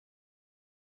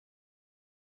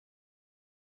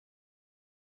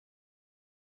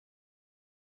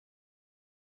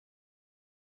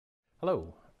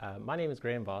Hello, my name is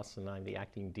Graham Voss and I'm the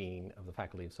Acting Dean of the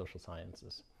Faculty of Social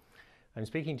Sciences. I'm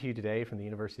speaking to you today from the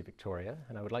University of Victoria,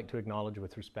 and I would like to acknowledge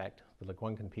with respect the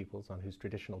Lekwungen peoples on whose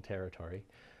traditional territory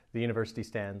the university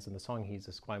stands, and the Songhees,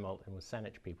 Esquimalt and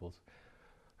Wasanich peoples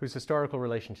whose historical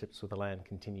relationships with the land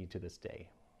continue to this day.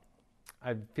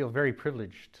 I feel very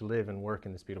privileged to live and work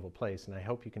in this beautiful place, and I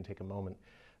hope you can take a moment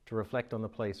to reflect on the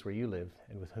place where you live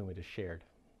and with whom it is shared.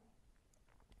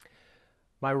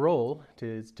 My role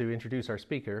is to introduce our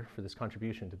speaker for this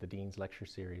contribution to the Dean's Lecture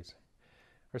Series.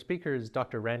 Our speaker is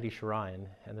Dr. Randy Scharien,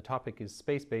 and the topic is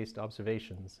space-based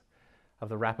observations of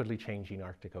the rapidly changing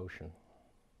Arctic Ocean.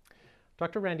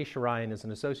 Dr. Randy Scharien is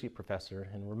an associate professor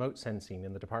in remote sensing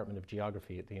in the Department of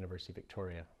Geography at the University of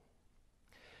Victoria.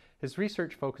 His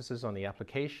research focuses on the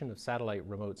application of satellite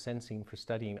remote sensing for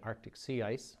studying Arctic sea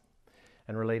ice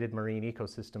and related marine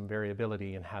ecosystem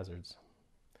variability and hazards.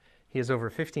 He has over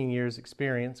 15 years'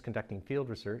 experience conducting field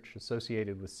research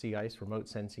associated with sea ice remote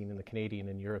sensing in the Canadian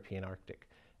and European Arctic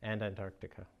and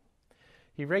Antarctica.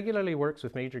 He regularly works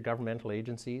with major governmental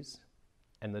agencies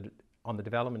on the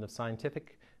development of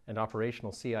scientific and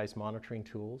operational sea ice monitoring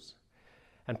tools,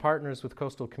 and partners with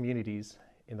coastal communities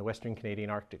in the Western Canadian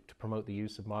Arctic to promote the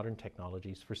use of modern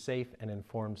technologies for safe and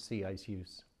informed sea ice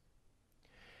use.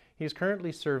 He is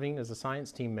currently serving as a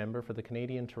science team member for the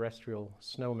Canadian Terrestrial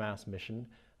Snowmass Mission,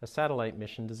 a satellite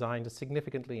mission designed to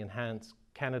significantly enhance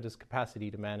Canada's capacity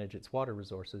to manage its water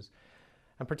resources,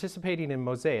 and participating in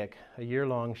Mosaic, a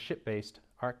year-long ship-based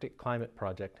Arctic climate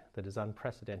project that is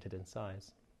unprecedented in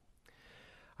size.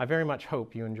 I very much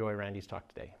hope you enjoy Randy's talk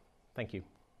today. Thank you.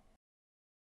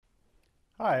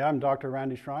 Hi, I'm Dr.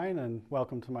 Randy Scharien, and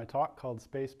welcome to my talk called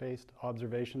Space-Based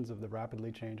Observations of the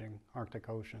Rapidly Changing Arctic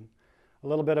Ocean. A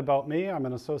little bit about me: I'm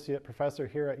an associate professor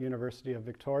here at University of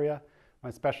Victoria. My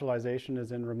specialization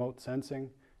is in remote sensing,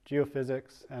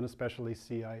 geophysics, and especially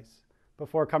sea ice.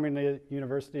 Before coming to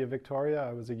University of Victoria,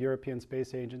 I was a European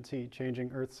Space Agency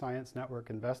Changing Earth Science Network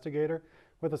investigator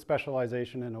with a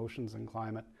specialization in oceans and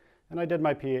climate. And I did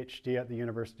my PhD at the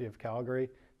University of Calgary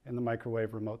in the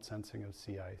microwave remote sensing of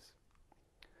sea ice.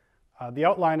 The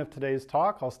outline of today's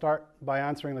talk: I'll start by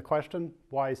answering the question,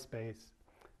 why space?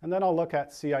 And then I'll look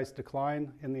at sea ice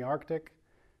decline in the Arctic,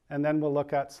 and then we'll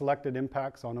look at selected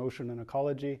impacts on ocean and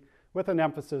ecology with an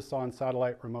emphasis on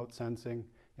satellite remote sensing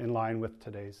in line with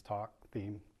today's talk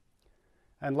theme.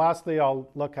 And lastly,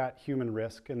 I'll look at human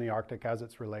risk in the Arctic as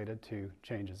it's related to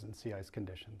changes in sea ice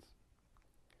conditions.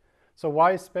 So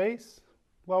why space?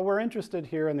 Well, we're interested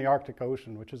here in the Arctic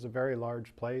Ocean, which is a very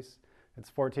large place. It's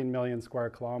 14 million square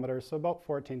kilometers, so about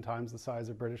 14 times the size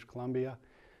of British Columbia.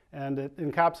 And it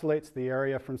encapsulates the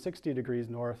area from 60 degrees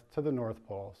north to the North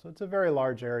Pole. So it's a very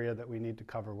large area that we need to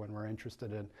cover when we're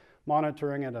interested in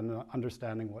monitoring it and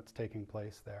understanding what's taking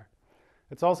place there.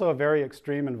 It's also a very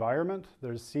extreme environment.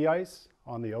 There's sea ice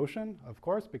on the ocean, of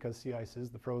course, because sea ice is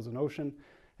the frozen ocean.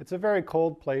 It's a very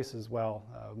cold place as well.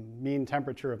 Mean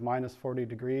temperature of minus 40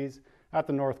 degrees at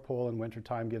the North Pole in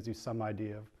wintertime gives you some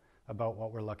idea about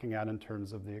what we're looking at in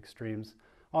terms of the extremes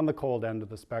on the cold end of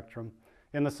the spectrum.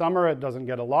 In the summer, it doesn't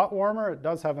get a lot warmer. It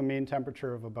does have a mean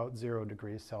temperature of about 0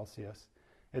 degrees Celsius.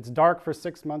 It's dark for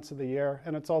 6 months of the year,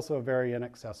 and it's also a very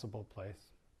inaccessible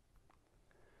place.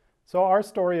 So our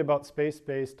story about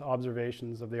space-based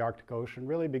observations of the Arctic Ocean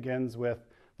really begins with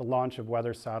the launch of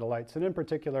weather satellites, and in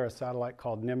particular a satellite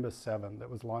called Nimbus 7 that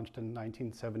was launched in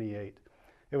 1978.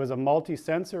 It was a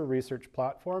multi-sensor research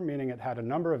platform, meaning it had a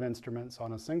number of instruments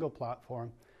on a single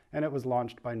platform, and it was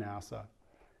launched by NASA.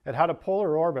 It had a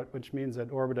polar orbit, which means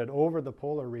it orbited over the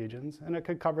polar regions, and it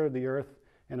could cover the Earth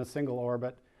in a single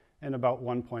orbit in about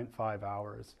 1.5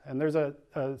 hours. And there's a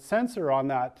sensor on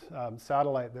that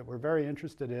satellite that we're very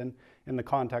interested in the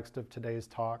context of today's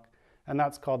talk, and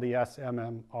that's called the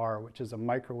SMMR, which is a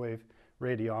microwave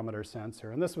radiometer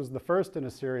sensor. And this was the first in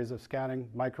a series of scanning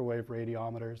microwave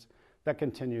radiometers that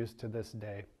continues to this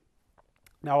day.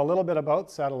 Now, a little bit about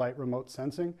satellite remote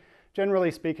sensing.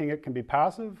 Generally speaking, it can be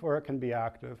passive or it can be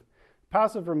active.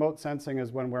 Passive remote sensing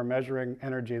is when we're measuring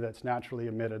energy that's naturally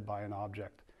emitted by an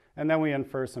object, and then we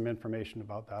infer some information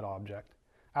about that object.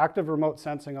 Active remote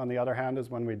sensing, on the other hand, is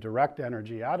when we direct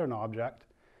energy at an object,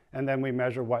 and then we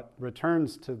measure what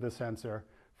returns to the sensor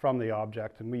from the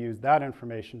object, and we use that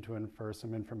information to infer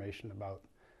some information about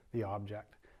the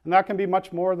object. And that can be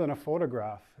much more than a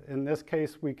photograph. In this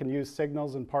case, we can use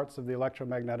signals and parts of the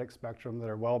electromagnetic spectrum that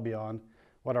are well beyond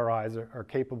what our eyes are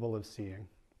capable of seeing.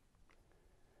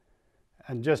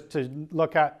 And just to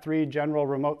look at 3 general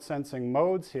remote sensing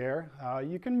modes here,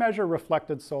 you can measure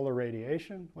reflected solar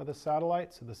radiation with a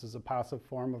satellite. So this is a passive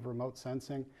form of remote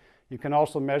sensing. You can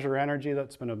also measure energy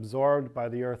that's been absorbed by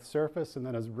the Earth's surface and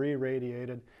then is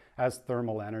re-radiated as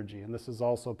thermal energy, and this is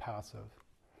also passive.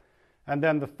 And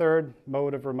then the third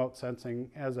mode of remote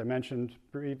sensing, as I mentioned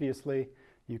previously,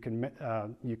 you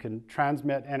can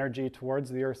transmit energy towards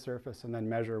the Earth's surface and then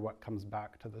measure what comes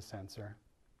back to the sensor.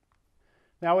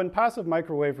 Now, in passive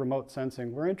microwave remote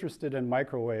sensing, we're interested in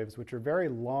microwaves, which are very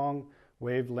long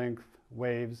wavelength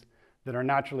waves that are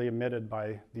naturally emitted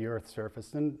by the Earth's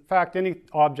surface. In fact, any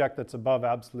object that's above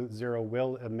absolute zero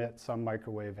will emit some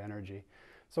microwave energy.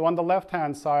 So on the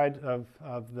left-hand side of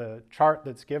the chart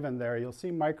that's given there, you'll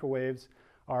see microwaves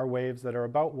are waves that are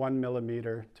about 1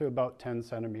 millimeter to about 10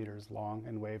 centimeters long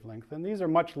in wavelength. And these are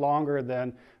much longer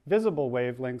than visible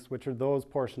wavelengths, which are those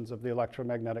portions of the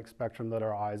electromagnetic spectrum that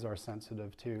our eyes are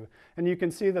sensitive to. And you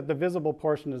can see that the visible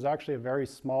portion is actually a very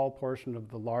small portion of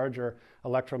the larger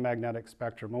electromagnetic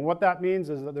spectrum. And what that means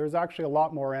is that there's actually a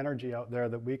lot more energy out there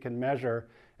that we can measure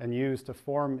and use to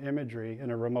form imagery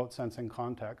in a remote sensing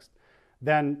context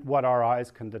than what our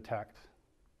eyes can detect.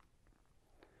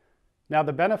 Now,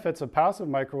 the benefits of passive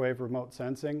microwave remote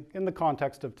sensing in the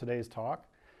context of today's talk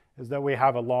is that we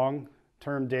have a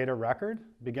long-term data record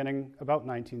beginning about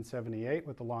 1978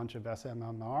 with the launch of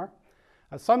SMMR.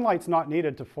 Sunlight's not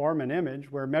needed to form an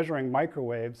image. We're measuring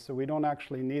microwaves, so we don't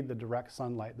actually need the direct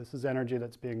sunlight. This is energy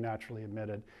that's being naturally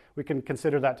emitted. We can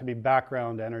consider that to be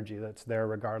background energy that's there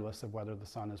regardless of whether the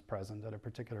sun is present at a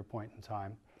particular point in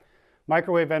time.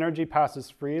 Microwave energy passes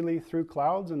freely through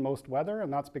clouds in most weather,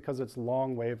 and that's because it's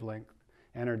long wavelength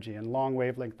energy, and long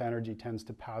wavelength energy tends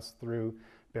to pass through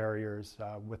barriers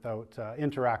without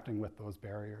interacting with those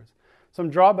barriers. Some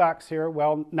drawbacks here: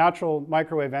 well, natural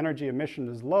microwave energy emission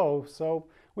is low, so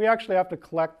we actually have to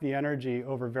collect the energy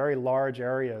over very large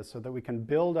areas so that we can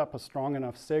build up a strong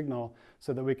enough signal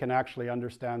so that we can actually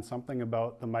understand something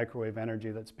about the microwave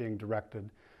energy that's being directed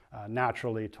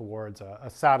naturally towards a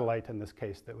satellite, in this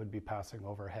case, that would be passing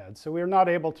overhead. So we're not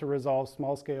able to resolve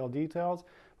small-scale details,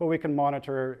 but we can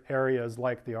monitor areas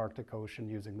like the Arctic Ocean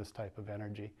using this type of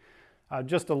energy.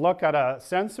 Just to look at a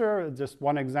sensor, just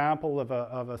one example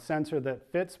of a sensor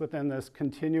that fits within this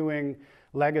continuing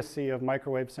legacy of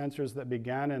microwave sensors that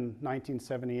began in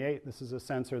 1978. This is a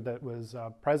sensor that was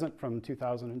present from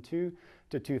 2002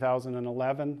 to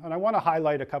 2011. And I want to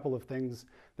highlight a couple of things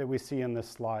that we see in this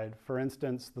slide. For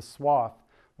instance, the swath.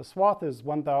 The swath is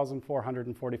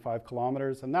 1,445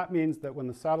 kilometers, and that means that when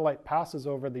the satellite passes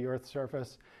over the Earth's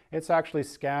surface, it's actually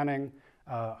scanning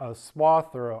a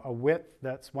swath or a width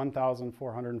that's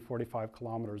 1,445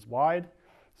 kilometers wide.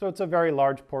 So it's a very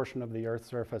large portion of the Earth's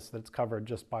surface that's covered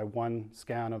just by one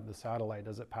scan of the satellite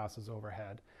as it passes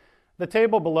overhead. The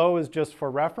table below is just for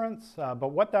reference,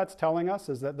 but what that's telling us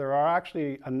is that there are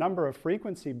actually a number of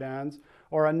frequency bands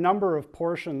or a number of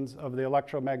portions of the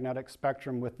electromagnetic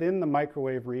spectrum within the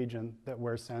microwave region that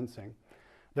we're sensing.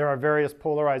 There are various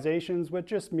polarizations, which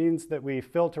just means that we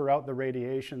filter out the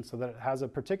radiation so that it has a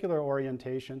particular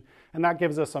orientation, and that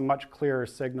gives us a much clearer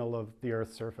signal of the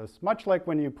Earth's surface. Much like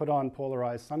when you put on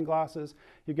polarized sunglasses,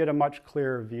 you get a much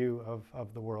clearer view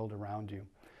of the world around you.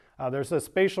 There's a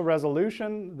spatial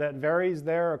resolution that varies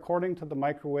there according to the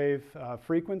microwave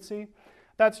frequency.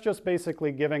 That's just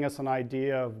basically giving us an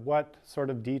idea of what sort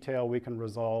of detail we can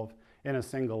resolve in a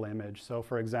single image. So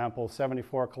for example,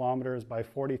 74 kilometers by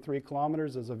 43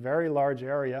 kilometers is a very large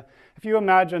area. If you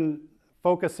imagine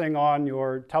focusing on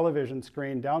your television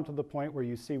screen down to the point where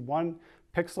you see one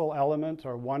pixel element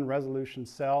or one resolution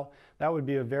cell, that would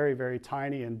be a very, very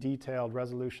tiny and detailed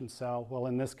resolution cell. Well,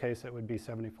 in this case, it would be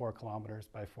 74 kilometers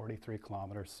by 43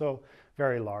 kilometers, so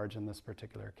very large in this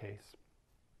particular case.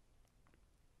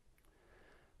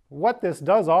 What this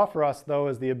does offer us, though,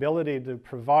 is the ability to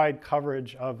provide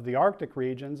coverage of the Arctic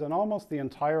regions and almost the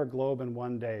entire globe in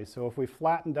one day. So if we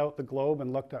flattened out the globe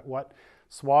and looked at what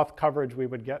swath coverage we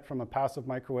would get from a passive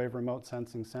microwave remote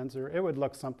sensing sensor, it would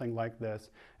look something like this.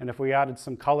 And if we added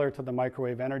some color to the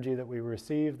microwave energy that we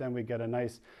receive, then we get a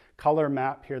nice color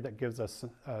map here that gives us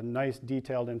nice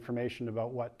detailed information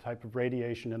about what type of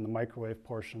radiation in the microwave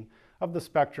portion of the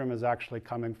spectrum is actually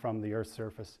coming from the Earth's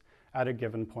surface at a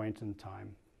given point in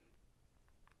time.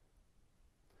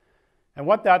 And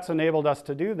what that's enabled us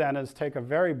to do then is take a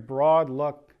very broad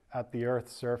look at the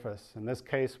Earth's surface. In this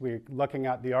case, we're looking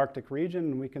at the Arctic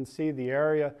region, and we can see the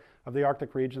area of the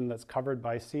Arctic region that's covered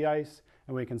by sea ice,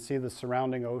 and we can see the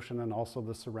surrounding ocean and also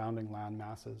the surrounding land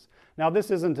masses. Now,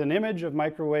 this isn't an image of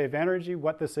microwave energy.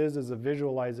 What this is a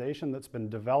visualization that's been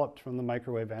developed from the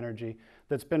microwave energy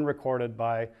that's been recorded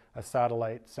by a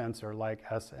satellite sensor like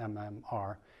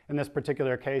SMMR. In this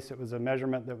particular case, it was a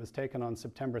measurement that was taken on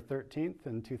September 13th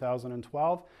in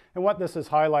 2012. And what this is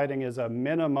highlighting is a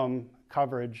minimum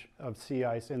coverage of sea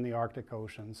ice in the Arctic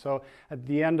Ocean. So at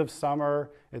the end of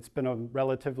summer, it's been a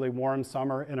relatively warm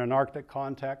summer in an Arctic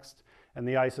context, and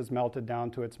the ice has melted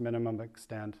down to its minimum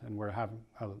extent, and we're having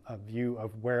a view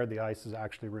of where the ice is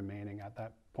actually remaining at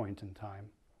that point in time.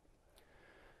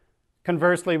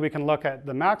 Conversely, we can look at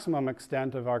the maximum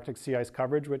extent of Arctic sea ice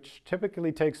coverage, which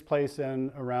typically takes place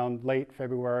in around late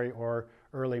February or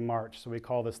early March. So we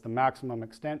call this the maximum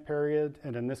extent period,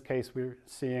 and in this case we're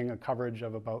seeing a coverage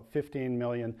of about 15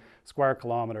 million square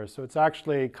kilometers. So it's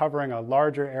actually covering a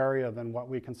larger area than what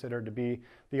we consider to be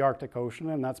the Arctic Ocean,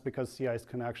 and that's because sea ice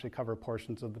can actually cover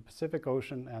portions of the Pacific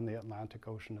Ocean and the Atlantic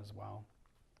Ocean as well.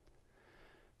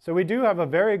 So we do have a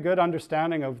very good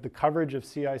understanding of the coverage of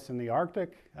sea ice in the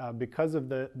Arctic because of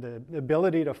the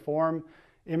ability to form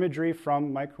imagery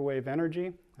from microwave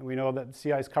energy. And we know that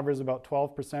sea ice covers about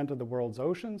 12% of the world's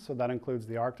oceans, so that includes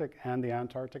the Arctic and the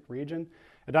Antarctic region.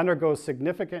 It undergoes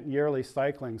significant yearly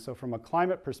cycling. So from a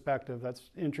climate perspective,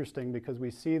 that's interesting because we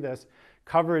see this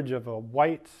coverage of a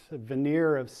white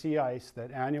veneer of sea ice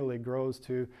that annually grows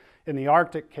to, in the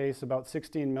Arctic case, about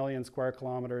 16 million square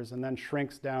kilometers, and then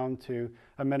shrinks down to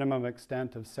a minimum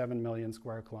extent of 7 million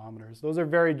square kilometers. Those are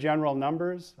very general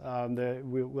numbers.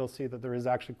 We'll see that there is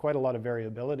actually quite a lot of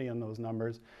variability in those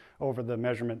numbers over the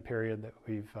measurement period that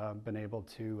we've been able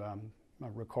to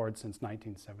record since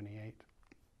 1978.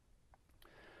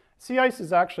 Sea ice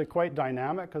is actually quite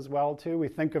dynamic as well, too. We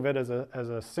think of it as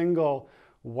a single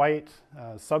white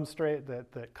substrate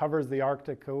that covers the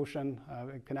Arctic Ocean.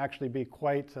 It can actually be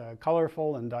quite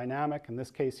colorful and dynamic. In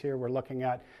this case here, we're looking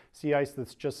at sea ice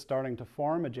that's just starting to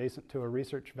form adjacent to a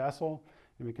research vessel.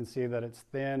 And we can see that it's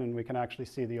thin, and we can actually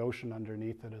see the ocean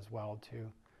underneath it as well,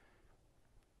 too.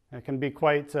 It can be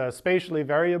quite spatially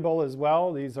variable as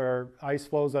well. These are ice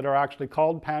flows that are actually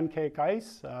called pancake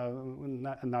ice,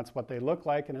 and that's what they look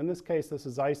like. And in this case, this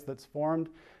is ice that's formed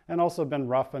and also been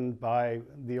roughened by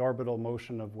the orbital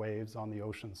motion of waves on the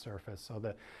ocean surface. So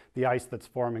that the ice that's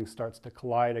forming starts to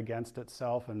collide against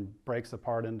itself and breaks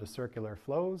apart into circular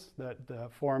flows that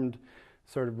formed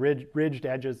sort of ridged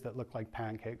edges that look like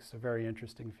pancakes. So very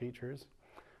interesting features.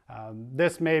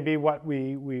 This may be what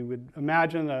we would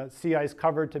imagine a sea ice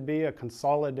cover to be, a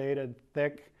consolidated,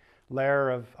 thick layer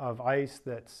of ice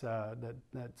that's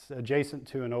adjacent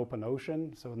to an open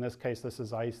ocean. So in this case, this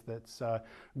is ice that's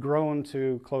grown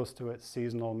to close to its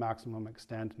seasonal maximum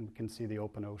extent, and we can see the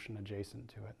open ocean adjacent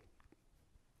to it.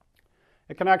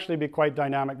 It can actually be quite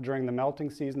dynamic during the melting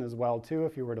season as well, too.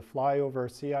 If you were to fly over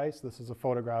sea ice, this is a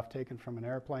photograph taken from an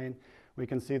airplane. We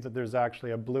can see that there's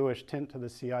actually a bluish tint to the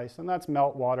sea ice, and that's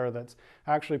melt water that's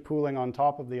actually pooling on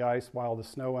top of the ice while the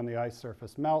snow on the ice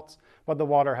surface melts, but the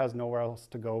water has nowhere else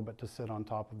to go but to sit on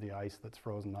top of the ice that's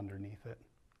frozen underneath it.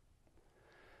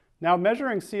 Now,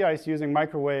 measuring sea ice using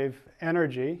microwave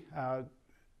energy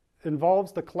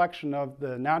involves the collection of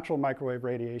the natural microwave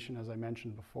radiation, as I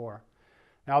mentioned before.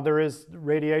 Now, there is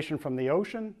radiation from the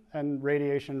ocean and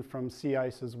radiation from sea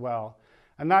ice as well.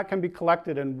 And that can be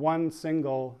collected in one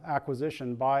single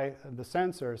acquisition by the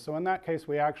sensor. So in that case,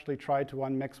 we actually try to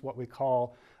unmix what we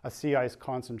call a sea ice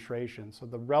concentration. So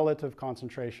the relative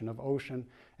concentration of ocean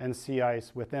and sea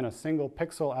ice within a single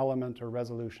pixel element or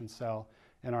resolution cell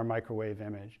in our microwave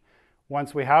image.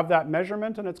 Once we have that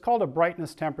measurement, and it's called a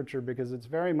brightness temperature because it's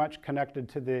very much connected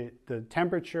to the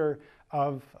temperature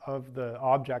of the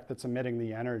object that's emitting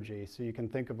the energy. So you can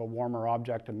think of a warmer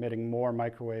object emitting more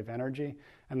microwave energy,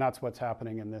 and that's what's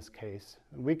happening in this case.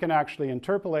 We can actually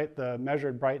interpolate the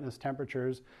measured brightness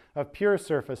temperatures of pure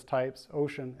surface types,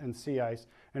 ocean and sea ice,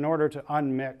 in order to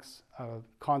unmix a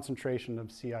concentration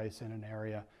of sea ice in an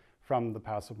area from the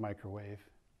passive microwave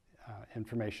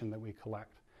information that we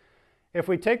collect. If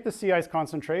we take the sea ice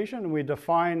concentration and we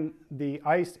define the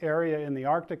ice area in the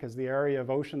Arctic as the area of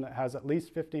ocean that has at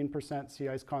least 15% sea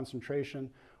ice concentration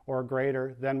or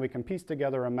greater, then we can piece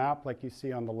together a map like you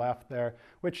see on the left there,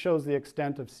 which shows the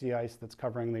extent of sea ice that's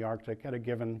covering the Arctic at a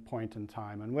given point in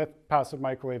time. And with passive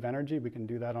microwave energy, we can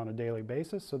do that on a daily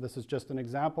basis. So this is just an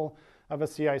example of a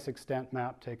sea ice extent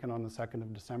map taken on the 2nd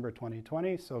of December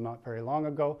 2020, so not very long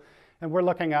ago. And we're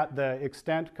looking at the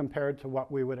extent compared to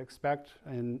what we would expect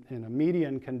in a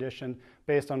median condition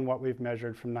based on what we've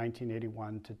measured from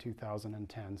 1981 to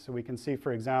 2010. So we can see,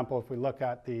 for example, if we look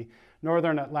at the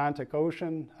northern Atlantic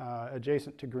Ocean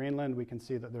adjacent to Greenland, we can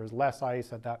see that there's less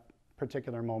ice at that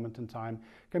particular moment in time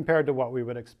compared to what we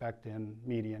would expect in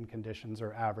median conditions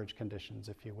or average conditions,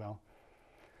 if you will.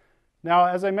 Now,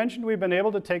 as I mentioned, we've been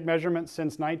able to take measurements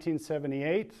since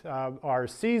 1978. Our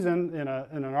season in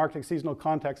an Arctic seasonal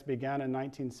context began in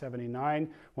 1979,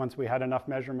 once we had enough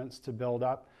measurements to build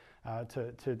up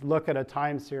to look at a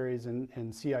time series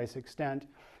in sea ice extent.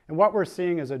 And what we're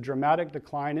seeing is a dramatic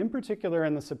decline, in particular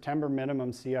in the September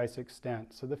minimum sea ice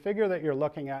extent. So the figure that you're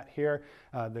looking at here,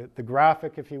 the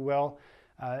graphic, if you will,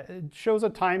 it shows a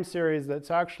time series that's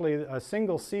actually a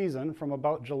single season from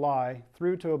about July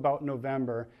through to about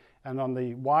November. And on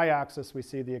the y-axis, we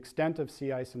see the extent of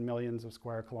sea ice in millions of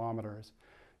square kilometers.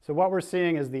 So what we're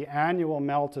seeing is the annual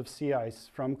melt of sea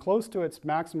ice from close to its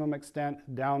maximum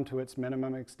extent down to its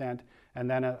minimum extent, and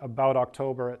then at about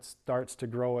October it starts to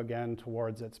grow again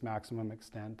towards its maximum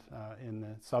extent in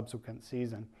the subsequent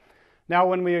season. Now,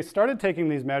 when we started taking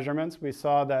these measurements, we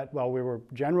saw that, well, we were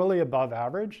generally above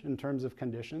average in terms of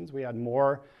conditions. We had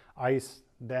more ice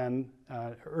than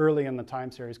early in the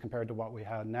time series compared to what we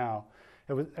had now.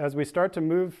 As we start to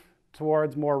move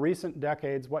towards more recent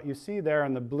decades, what you see there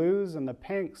in the blues and the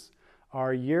pinks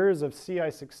are years of sea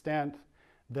ice extent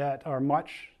that are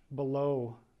much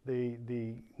below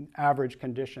the average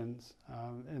conditions,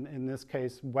 in this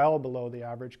case well below the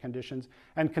average conditions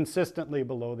and consistently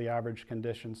below the average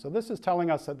conditions. So this is telling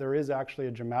us that there is actually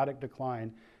a dramatic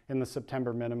decline in the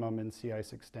September minimum in sea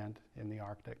ice extent in the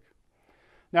Arctic.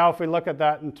 Now, if we look at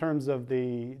that in terms of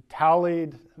the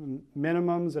tallied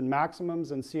minimums and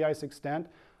maximums in sea ice extent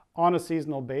on a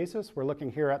seasonal basis, we're looking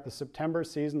here at the September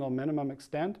seasonal minimum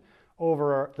extent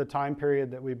over the time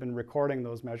period that we've been recording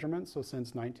those measurements, so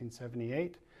since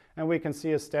 1978. And we can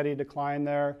see a steady decline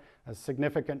there, a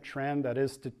significant trend that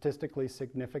is statistically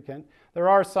significant. There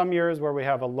are some years where we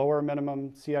have a lower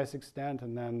minimum sea ice extent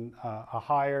and then a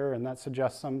higher, and that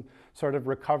suggests some sort of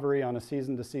recovery on a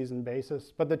season-to-season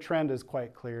basis. But the trend is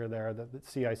quite clear there that the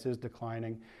sea ice is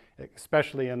declining,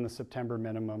 especially in the September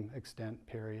minimum extent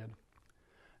period.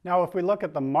 Now, if we look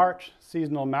at the March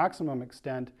seasonal maximum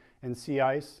extent in sea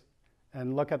ice,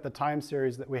 and look at the time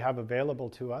series that we have available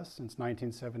to us since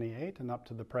 1978 and up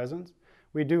to the present,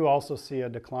 we do also see a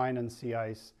decline in sea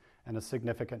ice and a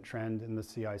significant trend in the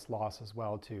sea ice loss as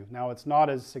well too. Now, it's not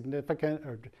as significant,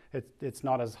 or it's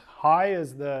not as high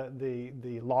as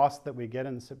the loss that we get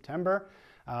in September,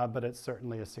 but it's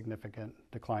certainly a significant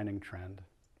declining trend.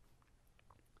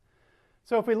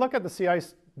 So if we look at the sea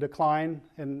ice decline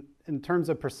in terms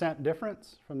of percent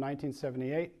difference from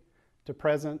 1978 to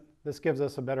present, this gives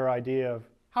us a better idea of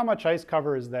how much ice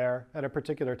cover is there at a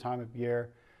particular time of year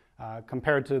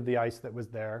compared to the ice that was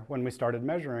there when we started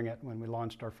measuring it, when we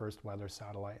launched our first weather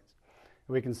satellites.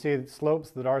 We can see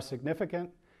slopes that are significant,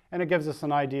 and it gives us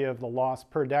an idea of the loss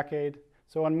per decade.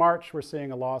 So in March, we're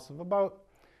seeing a loss of about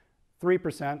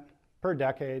 3% per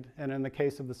decade, and in the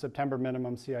case of the September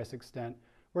minimum sea ice extent,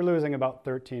 we're losing about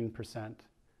 13%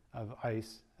 of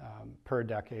ice per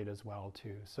decade as well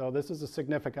too. So this is a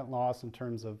significant loss in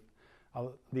terms of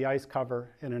the ice cover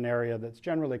in an area that's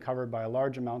generally covered by a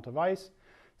large amount of ice.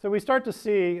 So we start to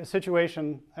see a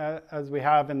situation as we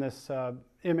have in this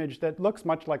image that looks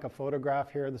much like a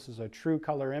photograph here. This is a true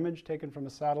color image taken from a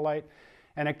satellite.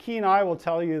 And a keen eye will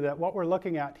tell you that what we're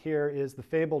looking at here is the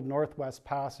fabled Northwest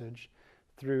Passage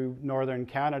through northern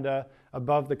Canada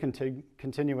above the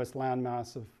continuous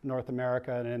landmass of North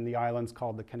America and in the islands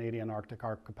called the Canadian Arctic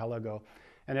Archipelago.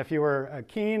 And if you were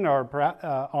keen or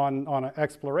on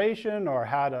exploration or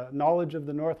had a knowledge of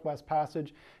the Northwest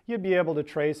Passage, you'd be able to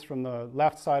trace from the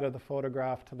left side of the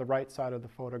photograph to the right side of the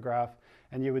photograph,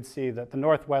 and you would see that the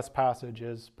Northwest Passage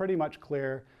is pretty much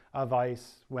clear of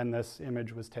ice when this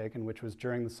image was taken, which was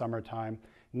during the summertime,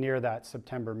 near that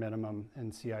September minimum in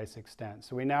sea ice extent.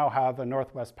 So we now have a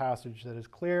Northwest Passage that is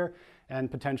clear and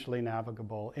potentially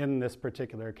navigable. In this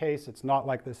particular case, it's not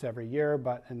like this every year,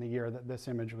 but in the year that this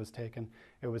image was taken,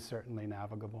 it was certainly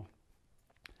navigable.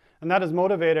 And that has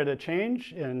motivated a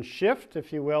change and shift,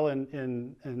 if you will,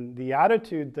 in the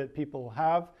attitude that people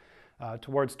have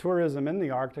towards tourism in the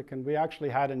Arctic. And we actually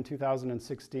had in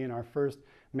 2016 our first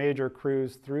major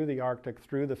cruise through the Arctic,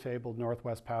 through the fabled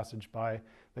Northwest Passage by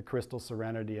the Crystal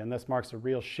Serenity. And this marks a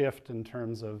real shift in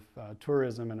terms of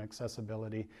tourism and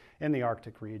accessibility in the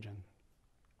Arctic region.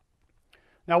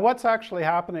 Now, what's actually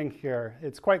happening here?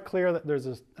 It's quite clear that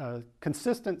there's a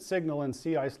consistent signal in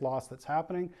sea ice loss that's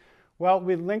happening. Well,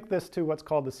 we link this to what's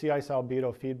called the sea ice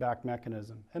albedo feedback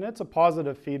mechanism. And it's a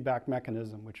positive feedback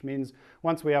mechanism, which means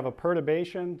once we have a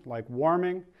perturbation like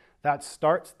warming, That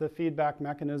starts the feedback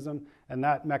mechanism, and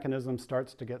that mechanism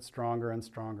starts to get stronger and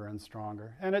stronger and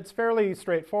stronger. And it's fairly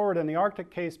straightforward in the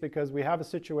Arctic case because we have a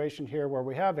situation here where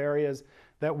we have areas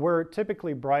that were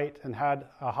typically bright and had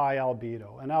a high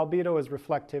albedo. And albedo is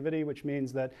reflectivity, which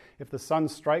means that if the sun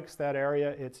strikes that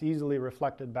area, it's easily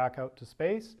reflected back out to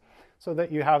space, so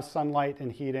that you have sunlight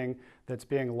and heating that's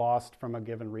being lost from a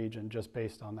given region just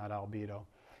based on that albedo.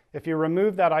 If you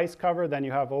remove that ice cover, then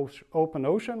you have open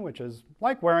ocean, which is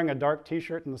like wearing a dark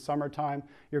t-shirt in the summertime.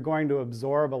 You're going to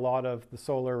absorb a lot of the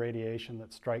solar radiation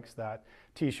that strikes that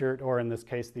t-shirt, or in this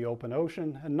case, the open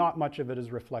ocean, and not much of it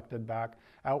is reflected back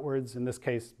outwards, in this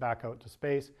case, back out to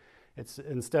space. It's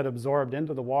instead absorbed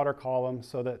into the water column,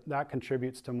 so that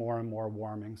contributes to more and more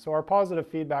warming. So our positive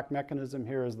feedback mechanism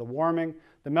here is the warming,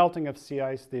 the melting of sea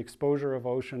ice, the exposure of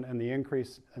ocean, and the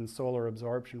increase in solar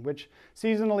absorption, which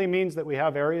seasonally means that we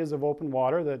have areas of open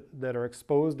water that are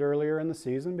exposed earlier in the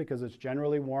season because it's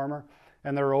generally warmer,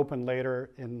 and they're open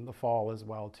later in the fall as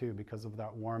well too because of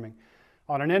that warming.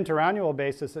 On an interannual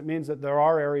basis, it means that there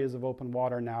are areas of open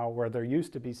water now where there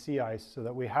used to be sea ice, so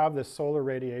that we have this solar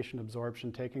radiation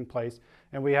absorption taking place,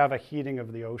 and we have a heating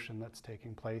of the ocean that's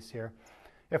taking place here.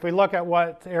 If we look at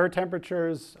what air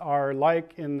temperatures are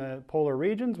like in the polar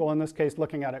regions, well, in this case,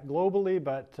 looking at it globally,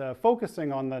 but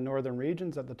focusing on the northern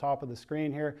regions at the top of the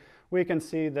screen here, we can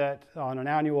see that on an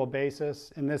annual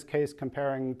basis, in this case,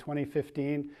 comparing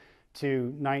 2015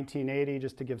 to 1980,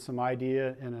 just to give some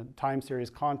idea in a time series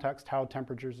context how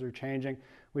temperatures are changing,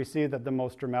 we see that the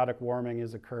most dramatic warming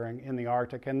is occurring in the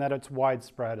Arctic, and that it's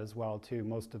widespread as well too.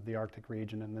 Most of the Arctic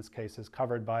region in this case is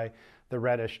covered by the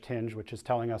reddish tinge, which is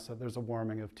telling us that there's a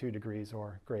warming of 2 degrees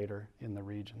or greater in the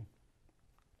region.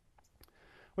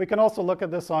 We can also look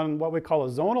at this on what we call a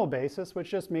zonal basis, which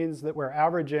just means that we're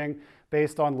averaging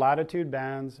based on latitude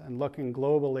bands and looking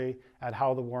globally at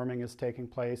how the warming is taking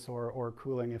place, or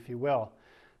cooling, if you will.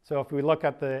 So if we look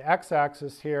at the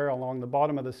x-axis here along the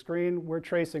bottom of the screen, we're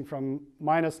tracing from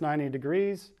minus 90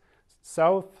 degrees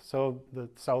south, so the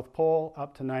South Pole,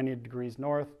 up to 90 degrees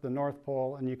north, the North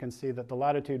Pole, and you can see that the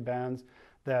latitude bands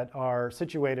that are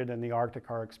situated in the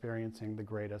Arctic are experiencing the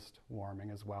greatest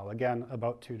warming as well. Again,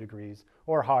 about 2 degrees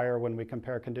or higher when we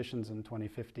compare conditions in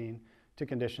 2015 to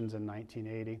conditions in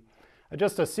 1980.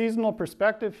 Just a seasonal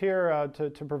perspective here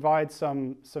to provide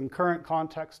some current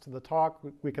context to the talk.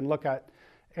 We can look at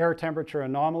air temperature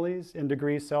anomalies in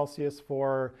degrees Celsius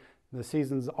for the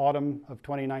seasons autumn of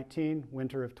 2019,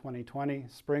 winter of 2020,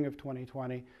 spring of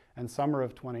 2020, and summer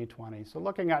of 2020. So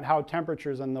looking at how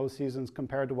temperatures in those seasons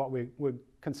compared to what we would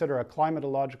consider a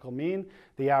climatological mean,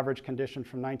 the average condition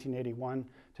from 1981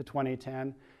 to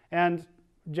 2010. And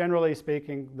generally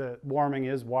speaking, the warming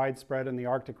is widespread in the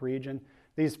Arctic region.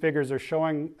 These figures are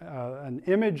showing an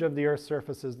image of the Earth's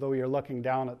surface as though you're looking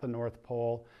down at the North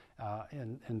Pole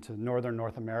into northern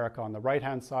North America on the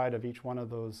right-hand side of each one of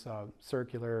those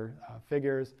circular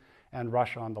figures, and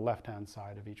Russia on the left-hand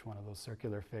side of each one of those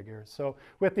circular figures. So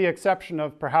with the exception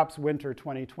of perhaps winter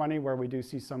 2020, where we do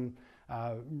see some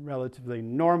relatively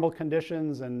normal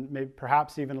conditions and maybe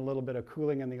perhaps even a little bit of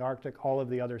cooling in the Arctic, all of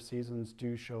the other seasons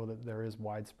do show that there is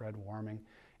widespread warming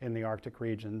in the Arctic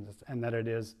regions, and that it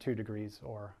is 2 degrees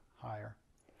or higher.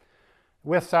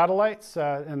 With satellites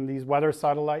and these weather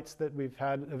satellites that we've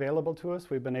had available to us,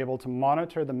 we've been able to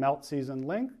monitor the melt season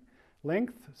length.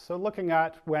 So looking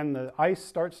at when the ice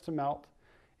starts to melt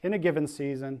in a given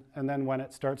season, and then when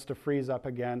it starts to freeze up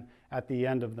again at the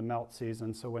end of the melt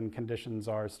season, so when conditions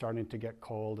are starting to get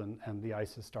cold and the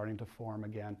ice is starting to form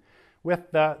again.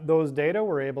 With those data,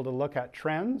 we're able to look at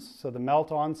trends, so the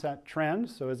melt onset trend,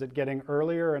 so is it getting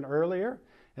earlier and earlier?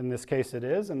 In this case it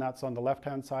is, and that's on the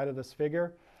left-hand side of this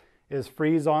figure. Is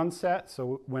freeze onset,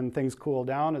 so when things cool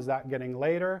down, is that getting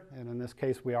later? And in this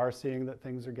case, we are seeing that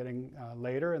things are getting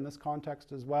later in this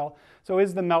context as well. So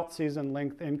is the melt season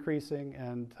length increasing?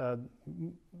 And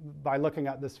by looking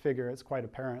at this figure, it's quite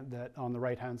apparent that on the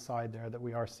right-hand side there that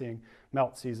we are seeing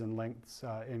melt season lengths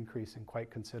increasing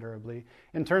quite considerably.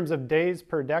 In terms of days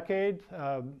per decade,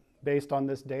 based on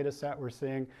this data set, we're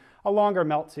seeing a longer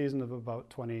melt season of about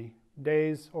 20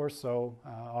 days or so.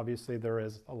 Obviously, there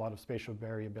is a lot of spatial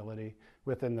variability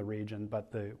within the region,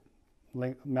 but the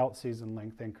melt season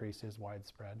length increase is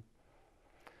widespread.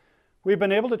 We've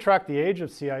been able to track the age of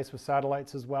sea ice with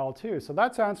satellites as well too. So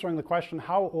that's answering the question,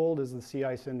 how old is the sea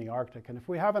ice in the Arctic? And if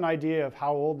we have an idea of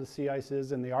how old the sea ice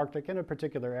is in the Arctic in a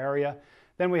particular area,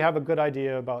 then we have a good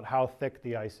idea about how thick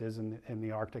the ice is in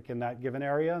the Arctic in that given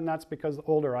area, and that's because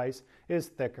older ice is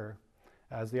thicker.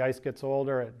 As the ice gets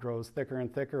older, it grows thicker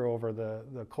and thicker over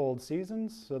the cold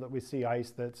seasons, so that we see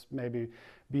ice that's maybe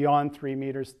beyond 3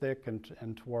 meters thick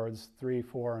and towards 3,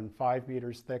 4, and 5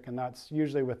 meters thick. And that's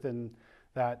usually within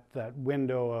that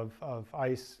window of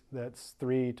ice that's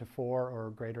 3 to 4 or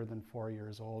greater than 4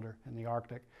 years older in the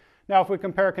Arctic. Now, if we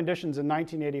compare conditions in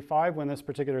 1985, when this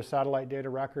particular satellite data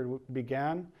record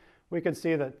began, we could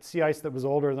see that sea ice that was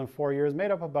older than 4 years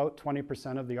made up about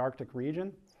 20% of the Arctic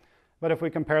region. But if we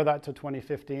compare that to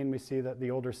 2015, we see that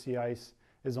the older sea ice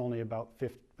is only about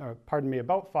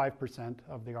 5%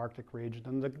 of the Arctic region.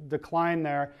 And the decline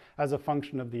there as a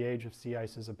function of the age of sea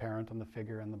ice is apparent on the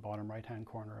figure in the bottom right-hand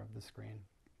corner of the screen.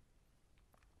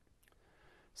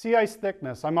 Sea ice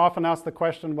thickness. I'm often asked the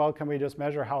question, well, can we just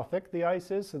measure how thick the ice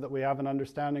is so that we have an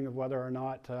understanding of whether or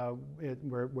not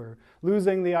we're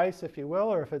losing the ice, if you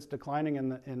will, or if it's declining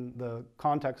in the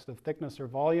context of thickness or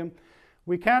volume?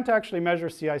 We can't actually measure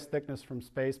sea ice thickness from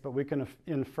space, but we can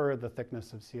infer the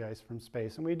thickness of sea ice from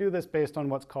space. And we do this based on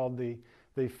what's called the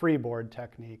freeboard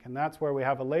technique. And that's where we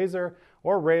have a laser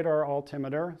or radar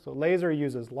altimeter. So laser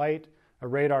uses light, a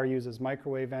radar uses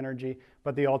microwave energy,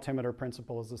 but the altimeter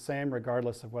principle is the same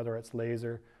regardless of whether it's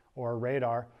laser or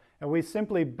radar. And we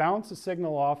simply bounce a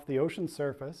signal off the ocean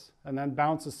surface and then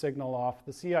bounce a signal off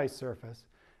the sea ice surface.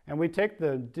 And we take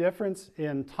the difference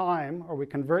in time, or we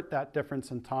convert that difference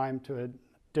in time to a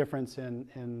difference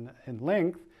in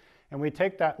length, and we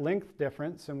take that length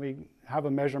difference and we have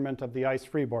a measurement of the ice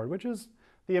freeboard, which is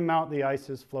the amount the ice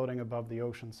is floating above the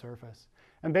ocean surface.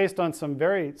 And based on some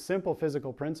very simple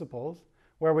physical principles,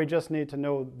 where we just need to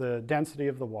know the density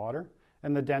of the water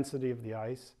and the density of the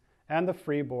ice and the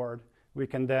freeboard, we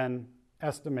can then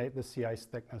estimate the sea ice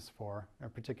thickness for a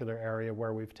particular area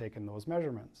where we've taken those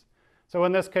measurements. So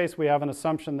in this case, we have an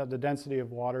assumption that the density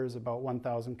of water is about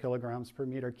 1,000 kilograms per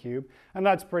meter cube, and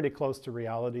that's pretty close to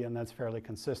reality, and that's fairly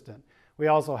consistent. We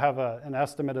also have an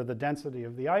estimate of the density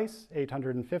of the ice,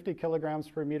 850 kilograms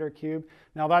per meter cube.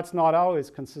 Now, that's not always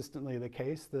consistently the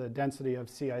case. The density of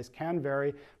sea ice can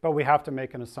vary, but we have to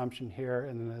make an assumption here,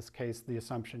 and in this case, the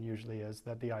assumption usually is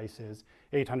that the ice is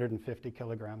 850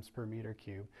 kilograms per meter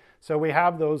cube. So we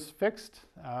have those fixed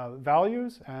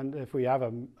values, and if we have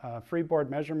a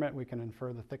freeboard measurement, we can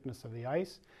infer the thickness of the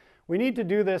ice. We need to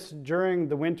do this during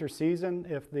the winter season.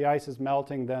 If the ice is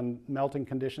melting, then melting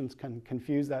conditions can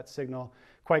confuse that signal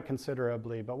quite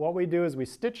considerably. But what we do is we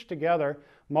stitch together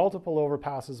multiple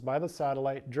overpasses by the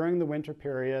satellite during the winter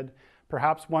period,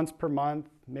 perhaps once per month,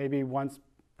 maybe once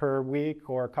per week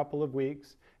or a couple of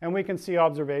weeks. And we can see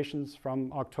observations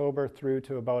from October through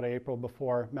to about April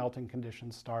before melting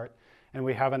conditions start. And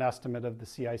we have an estimate of the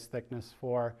sea ice thickness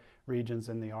for regions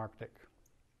in the Arctic.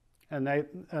 And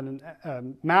a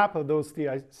map of those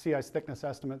sea ice thickness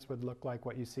estimates would look like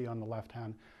what you see on the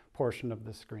left-hand portion of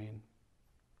the screen.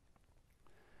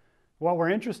 What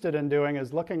we're interested in doing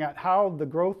is looking at how the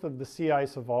growth of the sea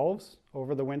ice evolves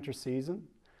over the winter season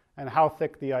and how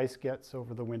thick the ice gets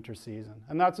over the winter season.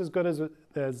 And that's as good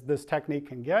as this technique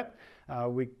can get.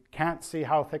 We can't see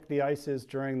how thick the ice is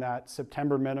during that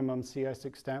September minimum sea ice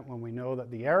extent when we know that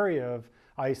the area of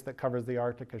ice that covers the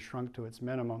Arctic has shrunk to its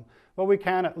minimum. But we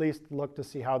can at least look to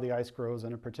see how the ice grows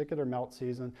in a particular melt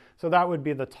season. So that would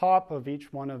be the top of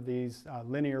each one of these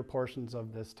linear portions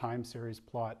of this time series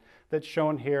plot that's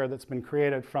shown here, that's been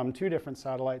created from two different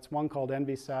satellites, one called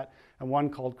ENVISAT and one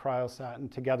called CryoSat.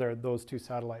 And together, those two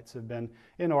satellites have been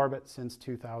in orbit since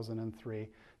 2003.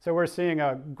 So we're seeing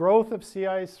a growth of sea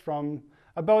ice from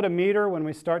about a meter when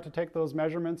we start to take those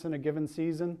measurements in a given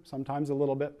season, sometimes a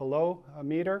little bit below a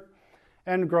meter,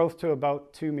 and growth to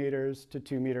about 2 meters to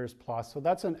 2 meters plus. So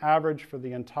that's an average for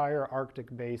the entire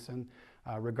Arctic basin,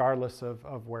 regardless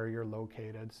of where you're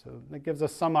located. So that gives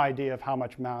us some idea of how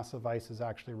much mass of ice is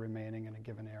actually remaining in a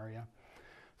given area.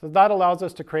 So that allows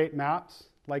us to create maps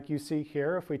like you see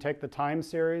here. If we take the time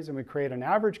series and we create an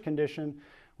average condition,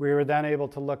 we were then able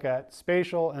to look at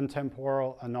spatial and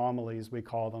temporal anomalies, we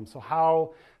call them. So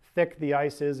how thick the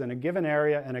ice is in a given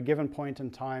area and a given point in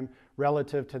time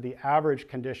relative to the average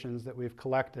conditions that we've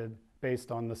collected based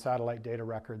on the satellite data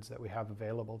records that we have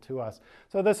available to us.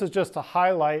 So this is just to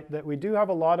highlight that we do have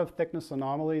a lot of thickness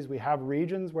anomalies. We have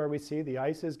regions where we see the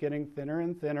ice is getting thinner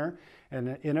and thinner,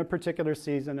 and in a particular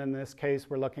season, in this case,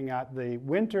 we're looking at the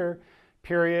winter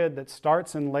period that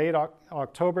starts in late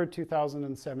October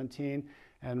 2017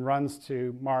 and runs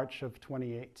to March of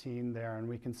 2018 there. And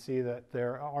we can see that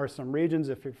there are some regions,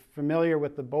 if you're familiar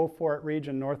with the Beaufort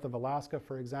region north of Alaska,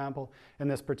 for example, in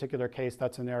this particular case,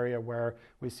 that's an area where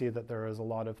we see that there is a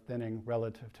lot of thinning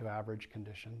relative to average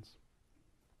conditions.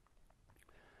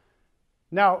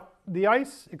 Now, the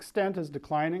ice extent is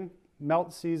declining.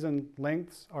 Melt season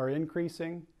lengths are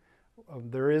increasing.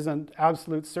 there isn't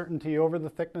absolute certainty over the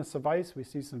thickness of ice. We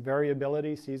see some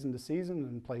variability season to season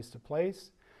and place to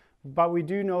place. But we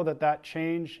do know that that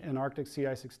change in Arctic sea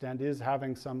ice extent is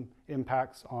having some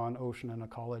impacts on ocean and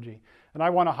ecology. And I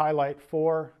want to highlight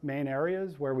 4 main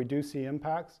areas where we do see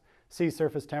impacts: sea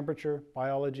surface temperature,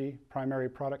 biology, primary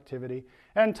productivity,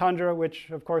 and tundra, which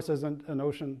of course isn't an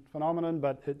ocean phenomenon,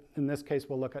 but in this case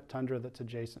we'll look at tundra that's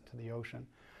adjacent to the ocean.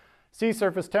 Sea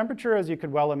surface temperature, as you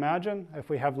could well imagine, if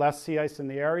we have less sea ice in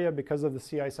the area, because of the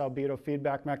sea ice albedo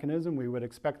feedback mechanism, we would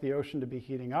expect the ocean to be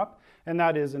heating up, and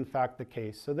that is in fact the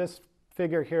case. So this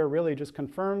figure here really just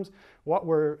confirms what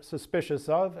we're suspicious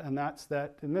of, and that's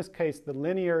that in this case the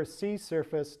linear sea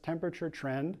surface temperature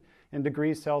trend in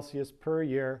degrees Celsius per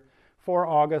year for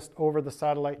August over the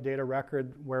satellite data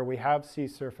record, where we have sea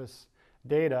surface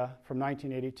data from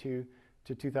 1982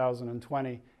 to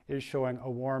 2020, is showing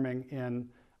a warming in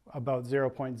about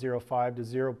 0.05 to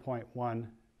 0.1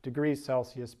 degrees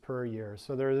Celsius per year.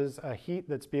 So there is a heat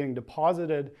that's being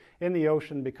deposited in the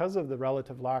ocean because of the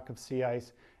relative lack of sea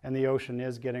ice, and the ocean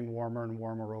is getting warmer and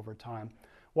warmer over time.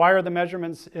 Why are the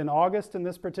measurements in August in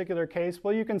this particular case?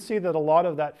 Well, you can see that a lot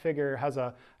of that figure has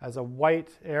a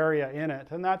white area in it,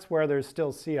 and that's where there's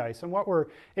still sea ice. And what we're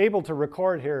able to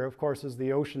record here, of course, is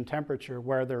the ocean temperature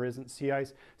where there isn't sea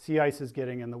ice. Sea ice is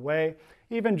getting in the way.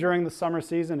 Even during the summer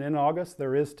season in August,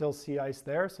 there is still sea ice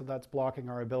there, so that's blocking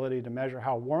our ability to measure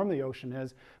how warm the ocean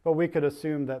is. But we could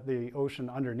assume that the ocean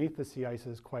underneath the sea ice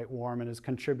is quite warm and is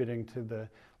contributing to the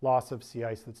loss of sea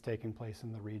ice that's taking place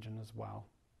in the region as well.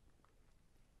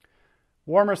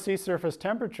 Warmer sea surface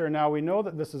temperature, now we know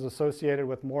that this is associated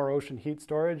with more ocean heat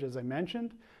storage, as I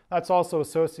mentioned. That's also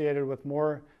associated with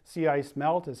more sea ice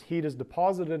melt as heat is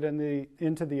deposited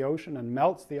into the ocean and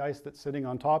melts the ice that's sitting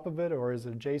on top of it or is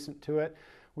adjacent to it.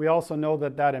 We also know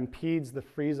that that impedes the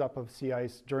freeze up of sea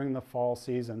ice during the fall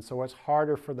season, so it's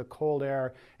harder for the cold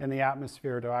air in the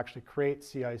atmosphere to actually create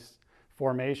sea ice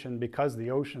formation because the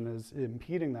ocean is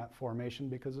impeding that formation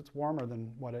because it's warmer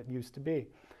than what it used to be.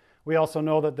 We also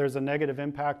know that there's a negative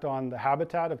impact on the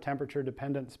habitat of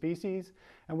temperature-dependent species,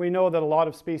 and we know that a lot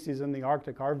of species in the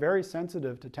Arctic are very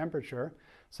sensitive to temperature,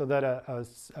 so that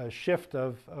a shift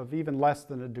of even less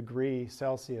than a degree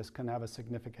Celsius can have a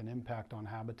significant impact on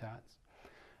habitats.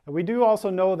 And we do also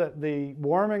know that the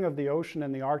warming of the ocean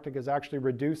in the Arctic is actually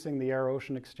reducing the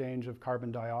air-ocean exchange of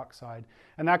carbon dioxide,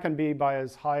 and that can be by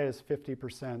as high as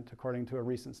 50%, according to a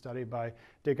recent study by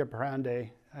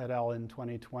Digaprande et al. In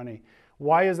 2020.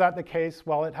 Why is that the case?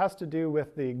 Well, it has to do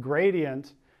with the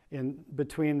gradient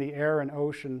between the air and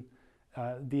ocean,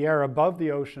 the air above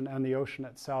the ocean and the ocean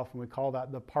itself, and we call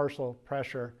that the partial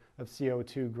pressure of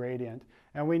CO2 gradient.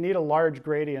 And we need a large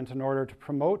gradient in order to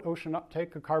promote ocean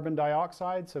uptake of carbon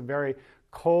dioxide, so very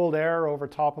cold air over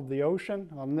top of the ocean.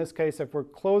 Well, in this case, if we're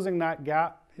closing that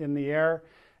gap in the air,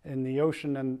 in the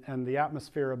ocean and the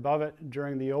atmosphere above it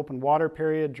during the open water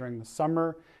period, during the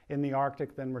summer in the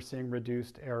Arctic, then we're seeing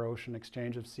reduced air-ocean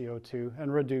exchange of CO2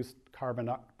 and reduced carbon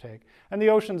uptake. And the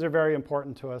oceans are very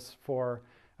important to us for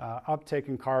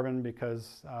uptaking carbon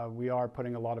because we are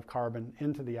putting a lot of carbon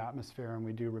into the atmosphere, and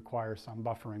we do require some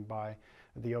buffering by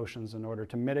the oceans in order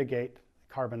to mitigate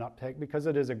carbon uptake because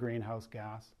it is a greenhouse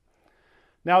gas.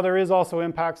 Now, there is also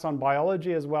impacts on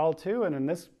biology as well too, and in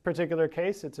this particular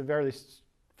case it's a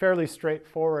fairly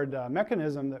straightforward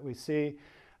mechanism that we see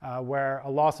where a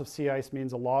loss of sea ice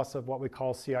means a loss of what we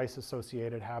call sea ice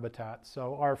associated habitat.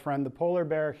 So our friend the polar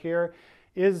bear here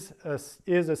is a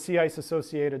sea ice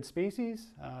associated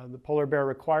species. The polar bear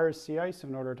requires sea ice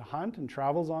in order to hunt and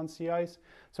travels on sea ice.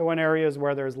 So in areas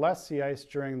where there's less sea ice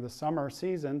during the summer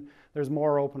season, there's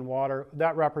more open water.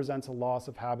 That represents a loss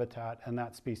of habitat, and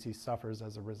that species suffers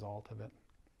as a result of it.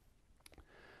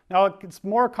 Now, it's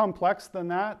more complex than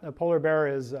that. A polar bear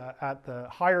is at the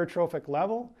higher trophic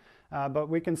level, but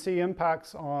we can see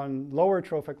impacts on lower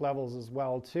trophic levels as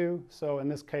well too. So in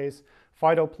this case,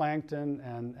 phytoplankton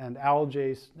and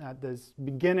algae at this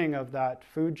beginning of that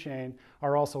food chain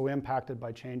are also impacted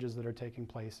by changes that are taking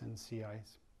place in sea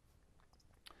ice.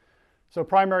 So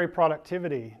primary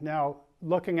productivity. Now,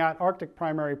 looking at Arctic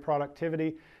primary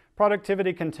productivity,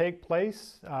 productivity can take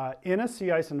place in a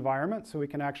sea ice environment. So we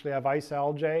can actually have ice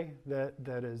algae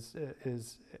that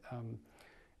is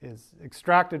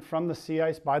extracted from the sea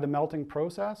ice by the melting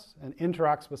process and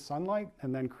interacts with sunlight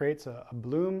and then creates a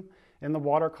bloom in the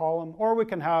water column. Or we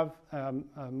can have a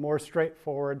more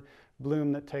straightforward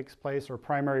bloom that takes place, or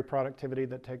primary productivity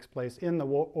that takes place in the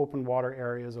open water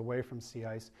areas away from sea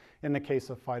ice in the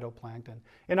case of phytoplankton.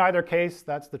 In either case,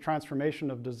 that's the transformation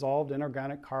of dissolved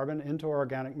inorganic carbon into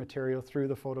organic material through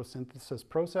the photosynthesis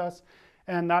process.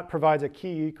 And that provides a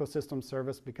key ecosystem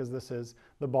service because this is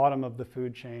the bottom of the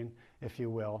food chain, if you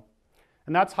will.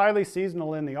 And that's highly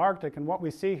seasonal in the Arctic. And what we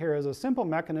see here is a simple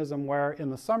mechanism where in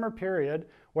the summer period,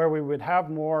 where we would have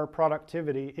more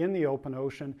productivity in the open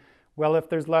ocean, well, if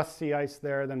there's less sea ice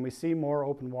there, then we see more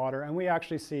open water and we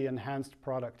actually see enhanced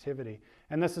productivity.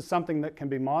 And this is something that can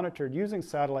be monitored using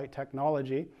satellite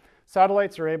technology.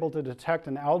 Satellites are able to detect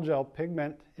an algal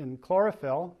pigment in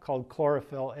chlorophyll called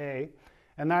chlorophyll A,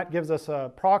 and that gives us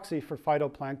a proxy for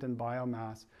phytoplankton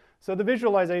biomass. So the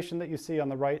visualization that you see on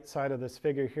the right side of this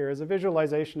figure here is a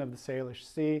visualization of the Salish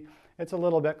Sea. It's a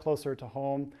little bit closer to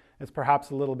home. It's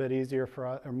perhaps a little bit easier for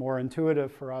us, or more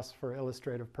intuitive for us for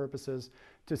illustrative purposes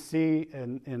to see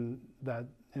in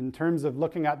terms of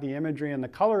looking at the imagery and the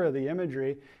color of the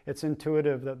imagery, it's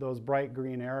intuitive that those bright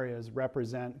green areas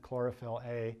represent chlorophyll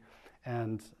A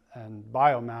and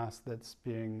biomass that's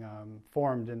being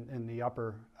formed in the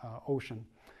upper ocean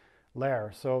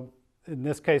layer. So in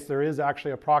this case, there is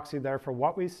actually a proxy there for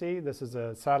what we see. This is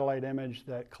a satellite image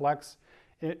that collects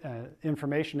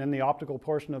information in the optical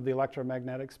portion of the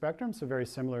electromagnetic spectrum, so very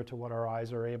similar to what our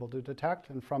eyes are able to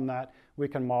detect. And from that, we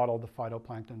can model the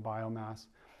phytoplankton biomass.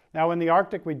 Now, in the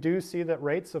Arctic, we do see that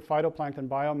rates of phytoplankton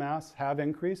biomass have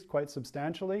increased quite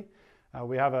substantially.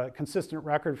 We have a consistent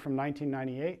record from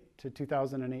 1998 to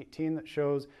 2018 that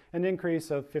shows an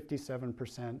increase of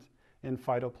 57% in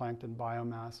phytoplankton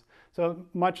biomass. So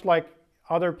much like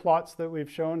other plots that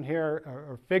we've shown here,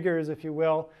 or figures, if you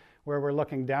will, where we're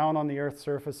looking down on the Earth's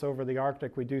surface over the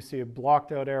Arctic, we do see a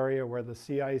blocked out area where the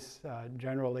sea ice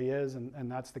generally is,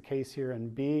 and that's the case here in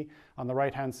B on the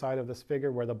right-hand side of this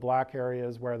figure, where the black area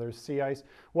is where there's sea ice.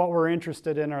 What we're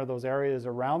interested in are those areas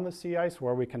around the sea ice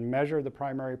where we can measure the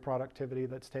primary productivity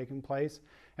that's taking place.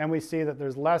 And we see that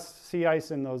there's less sea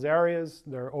ice in those areas.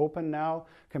 They're open now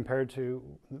compared to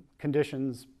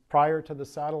conditions prior to the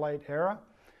satellite era.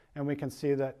 And we can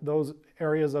see that those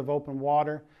areas of open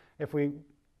water, if we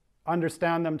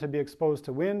understand them to be exposed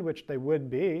to wind, which they would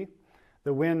be,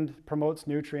 the wind promotes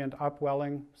nutrient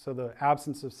upwelling. So the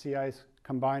absence of sea ice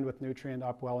combined with nutrient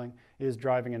upwelling is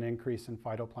driving an increase in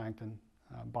phytoplankton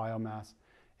biomass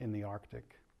in the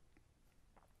Arctic.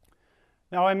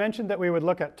 Now, I mentioned that we would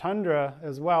look at tundra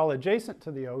as well, adjacent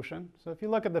to the ocean. So if you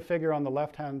look at the figure on the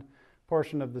left-hand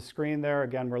portion of the screen there,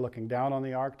 again, we're looking down on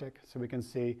the Arctic. So we can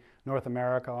see North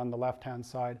America on the left-hand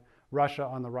side, Russia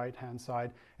on the right-hand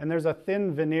side. And there's a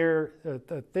thin veneer,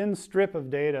 a thin strip of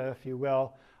data, if you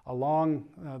will, along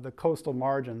the coastal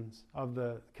margins of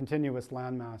the continuous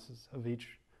land masses of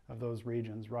each of those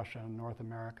regions, Russia and North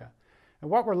America. And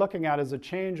what we're looking at is a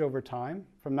change over time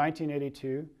from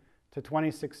 1982 to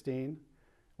 2016,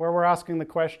 where we're asking the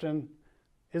question,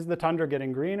 is the tundra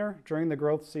getting greener during the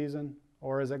growth season,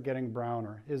 or is it getting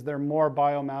browner? Is there more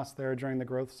biomass there during the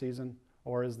growth season,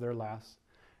 or is there less?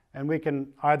 And we can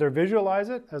either visualize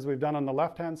it, as we've done on the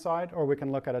left-hand side, or we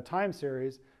can look at a time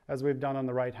series, as we've done on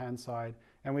the right-hand side.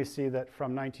 And we see that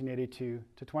from 1982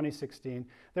 to 2016,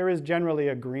 there is generally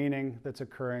a greening that's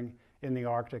occurring in the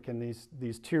Arctic in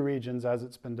these two regions as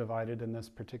it's been divided in this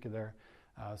particular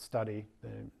study,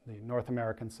 the North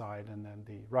American side and then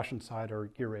the Russian side,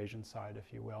 or Eurasian side,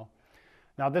 if you will.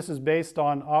 Now, this is based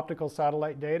on optical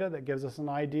satellite data that gives us an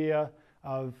idea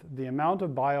of the amount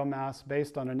of biomass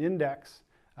based on an index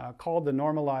called the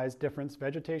Normalized Difference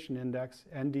Vegetation Index,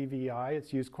 NDVI.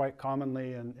 It's used quite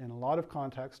commonly in a lot of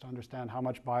contexts to understand how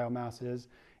much biomass is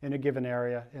in a given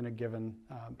area in a given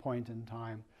point in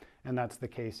time. And that's the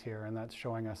case here, and that's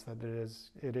showing us that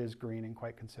it is greening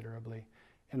quite considerably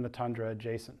in the tundra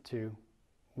adjacent to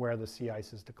where the sea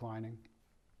ice is declining.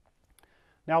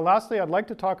 Now, lastly, I'd like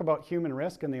to talk about human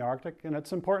risk in the Arctic, and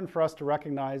it's important for us to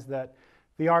recognize that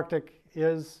the Arctic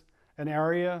is an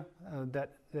area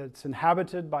that's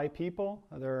inhabited by people.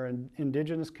 There are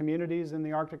indigenous communities in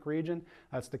the Arctic region.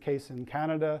 That's the case in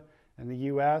Canada and the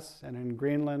US and in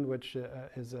Greenland, which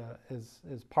is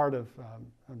part of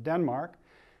Denmark,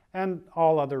 and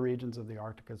all other regions of the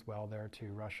Arctic as well there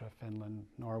too, Russia, Finland,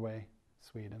 Norway,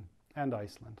 Sweden, and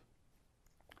Iceland.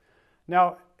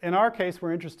 Now, in our case,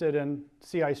 we're interested in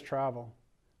sea ice travel.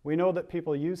 We know that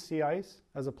people use sea ice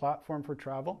as a platform for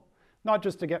travel, not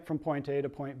just to get from point A to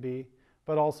point B,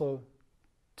 but also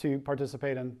to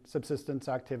participate in subsistence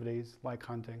activities like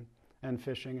hunting and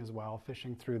fishing as well,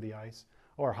 fishing through the ice,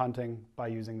 or hunting by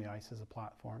using the ice as a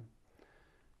platform.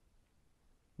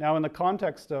 Now, in the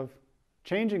context of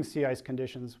changing sea ice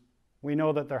conditions, we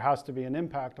know that there has to be an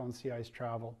impact on sea ice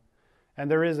travel. And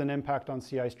there is an impact on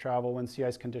sea ice travel when sea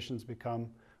ice conditions become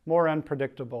more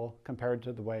unpredictable compared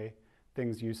to the way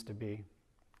things used to be.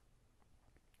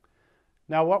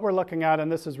 Now what we're looking at, and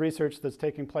this is research that's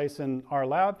taking place in our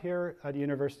lab here at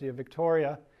University of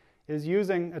Victoria, is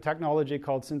using a technology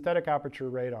called synthetic aperture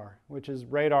radar, which is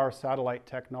radar satellite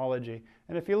technology.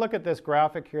 And if you look at this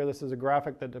graphic here, this is a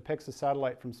graphic that depicts a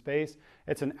satellite from space.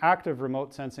 It's an active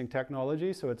remote sensing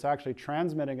technology, so it's actually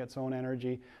transmitting its own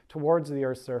energy towards the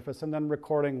Earth's surface and then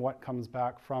recording what comes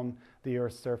back from the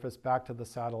Earth's surface back to the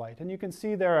satellite. And you can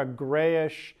see there a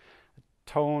grayish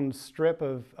toned strip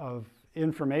of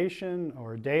information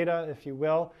or data, if you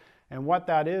will. And what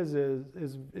that is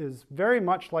very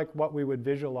much like what we would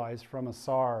visualize from a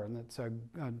SAR. And it's a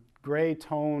gray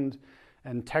toned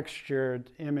and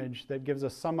textured image that gives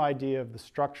us some idea of the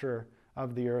structure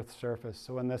of the Earth's surface.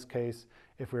 So in this case,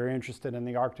 if we're interested in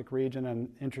the Arctic region and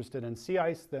interested in sea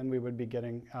ice, then we would be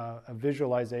getting a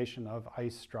visualization of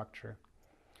ice structure.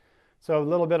 So a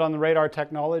little bit on the radar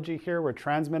technology here. We're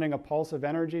transmitting a pulse of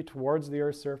energy towards the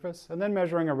Earth's surface and then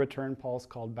measuring a return pulse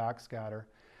called backscatter.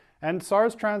 And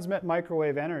SARs transmit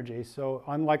microwave energy, so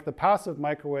unlike the passive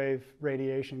microwave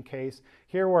radiation case,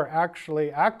 here we're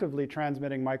actually actively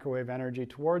transmitting microwave energy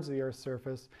towards the Earth's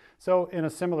surface. So in a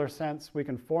similar sense, we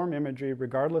can form imagery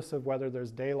regardless of whether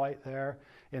there's daylight there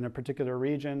in a particular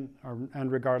region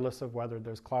and regardless of whether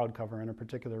there's cloud cover in a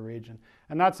particular region.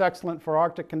 And that's excellent for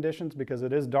Arctic conditions because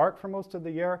it is dark for most of the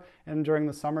year, and during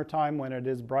the summertime when it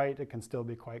is bright, it can still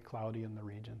be quite cloudy in the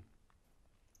region.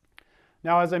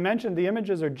 Now, as I mentioned, the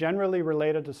images are generally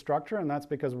related to structure, and that's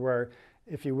because we're,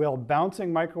 if you will,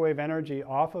 bouncing microwave energy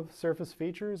off of surface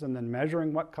features and then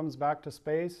measuring what comes back to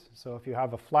space. So if you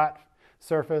have a flat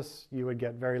surface, you would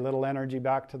get very little energy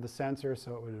back to the sensor,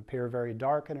 so it would appear very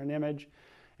dark in an image.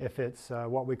 If it's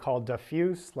what we call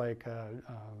diffuse, like a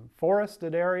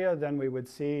forested area, then we would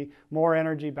see more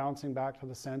energy bouncing back to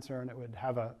the sensor, and it would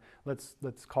have a, let's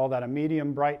call that a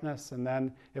medium brightness. And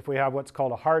then if we have what's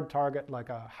called a hard target, like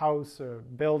a house or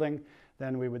building,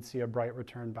 then we would see a bright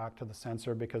return back to the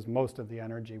sensor because most of the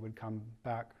energy would come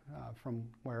back from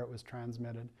where it was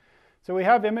transmitted. So we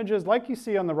have images like you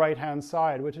see on the right-hand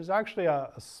side, which is actually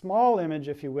a small image,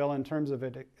 if you will, in terms of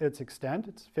its extent.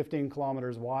 It's 15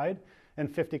 kilometers wide and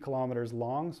 50 kilometers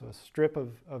long, so a strip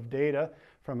of data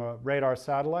from a radar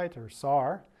satellite, or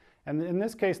SAR. And in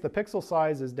this case, the pixel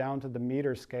size is down to the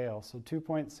meter scale, so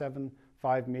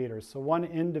 2.75 meters. So one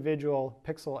individual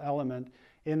pixel element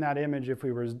in that image, if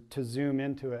we were to zoom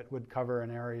into it, would cover an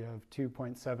area of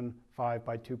 2.75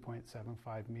 by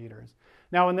 2.75 meters.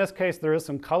 Now in this case, there is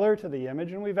some color to the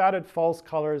image, and we've added false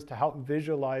colors to help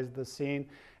visualize the scene.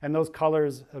 And those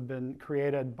colors have been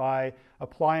created by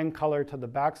applying color to the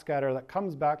backscatter that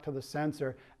comes back to the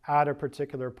sensor at a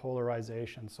particular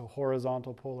polarization, so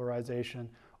horizontal polarization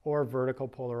or vertical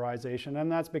polarization.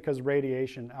 And that's because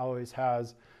radiation always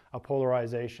has a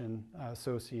polarization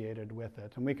associated with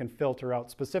it. And we can filter out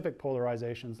specific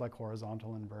polarizations like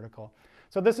horizontal and vertical.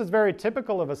 So this is very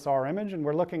typical of a SAR image, and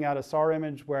we're looking at a SAR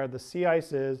image where the sea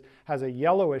ice has a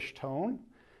yellowish tone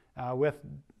with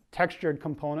textured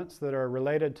components that are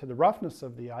related to the roughness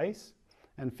of the ice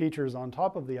and features on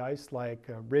top of the ice like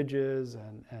ridges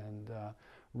and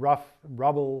rough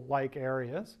rubble-like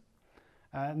areas.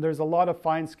 And there's a lot of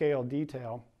fine-scale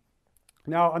detail.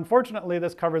 Now, unfortunately,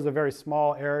 this covers a very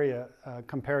small area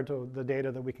compared to the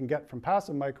data that we can get from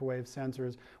passive microwave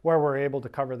sensors, where we're able to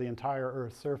cover the entire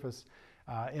Earth's surface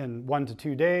in 1 to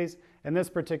 2 days. In this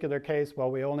particular case,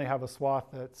 well, we only have a swath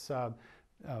that's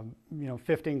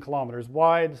 15 kilometers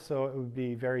wide, so it would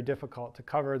be very difficult to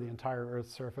cover the entire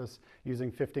Earth's surface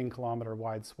using 15-kilometer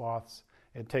wide swaths.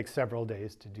 It takes several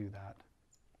days to do that.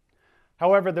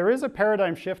 However, there is a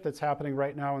paradigm shift that's happening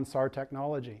right now in SAR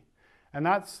technology. And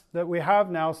that's that we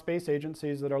have now space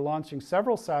agencies that are launching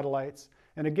several satellites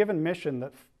in a given mission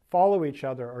that follow each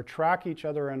other or track each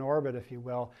other in orbit, if you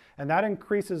will. And that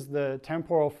increases the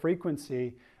temporal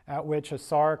frequency at which a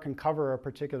SAR can cover a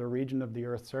particular region of the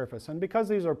Earth's surface. And because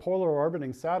these are polar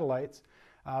orbiting satellites,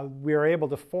 we are able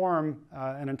to form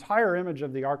an entire image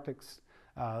of the Arctic's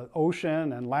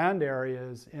ocean and land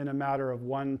areas in a matter of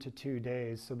 1 to 2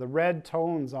 days. So the red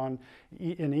tones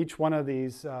in each one of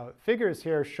these figures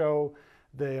here show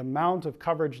the amount of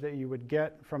coverage that you would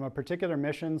get from a particular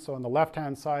mission. So on the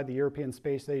left-hand side, the European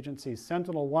Space Agency's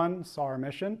Sentinel-1 SAR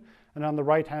mission, and on the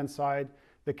right-hand side,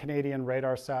 the Canadian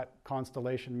RadarSat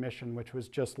Constellation mission, which was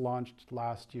just launched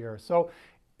last year. So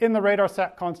in the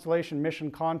RadarSat Constellation mission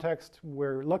context,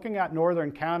 we're looking at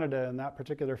northern Canada in that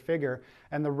particular figure,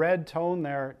 and the red tone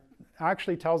there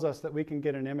actually tells us that we can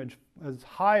get an image as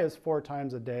high as 4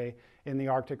 times a day in the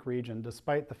Arctic region,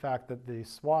 despite the fact that the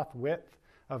swath width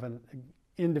of an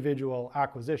individual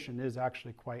acquisition is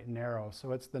actually quite narrow.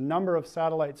 So it's the number of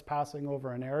satellites passing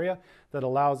over an area that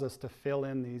allows us to fill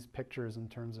in these pictures in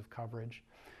terms of coverage.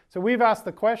 So we've asked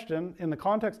the question in the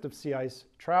context of sea ice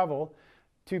travel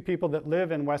to people that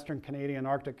live in Western Canadian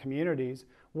Arctic communities,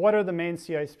 what are the main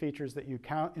sea ice features that you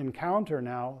encounter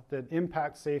now that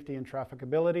impact safety and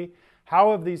trafficability?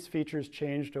 How have these features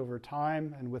changed over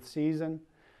time and with season?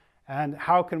 And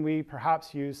how can we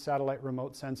perhaps use satellite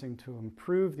remote sensing to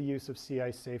improve the use of sea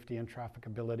ice safety and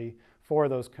trafficability for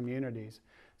those communities?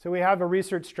 So we have a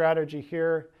research strategy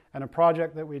here and a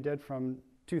project that we did from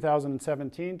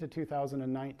 2017 to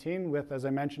 2019 with, as I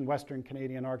mentioned, Western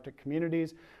Canadian Arctic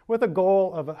communities, with a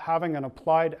goal of having an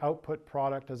applied output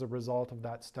product as a result of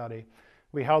that study.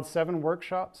 We held 7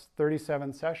 workshops,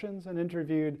 37 sessions, and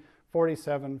interviewed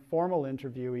 47 formal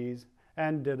interviewees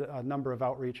and did a number of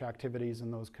outreach activities in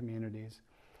those communities.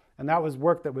 And that was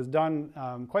work that was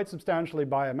done quite substantially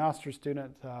by a master's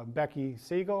student, Becky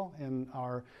Siegel, in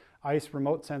our ICE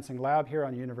remote sensing lab here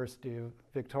on University of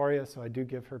Victoria. So I do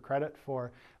give her credit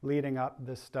for leading up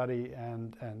this study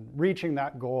and reaching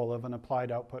that goal of an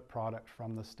applied output product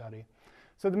from the study.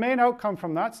 So the main outcome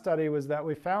from that study was that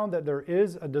we found that there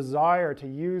is a desire to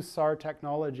use SAR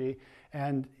technology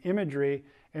and imagery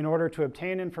in order to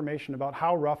obtain information about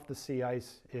how rough the sea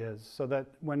ice is, so that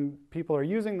when people are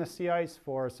using the sea ice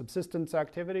for subsistence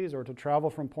activities or to travel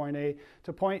from point A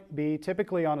to point B,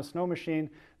 typically on a snow machine,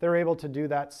 they're able to do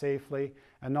that safely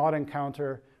and not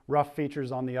encounter rough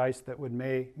features on the ice that would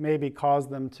maybe cause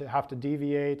them to have to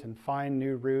deviate and find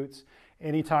new routes.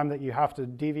 Anytime that you have to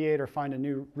deviate or find a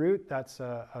new route, that's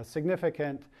a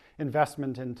significant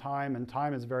investment in time, and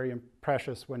time is very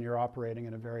precious when you're operating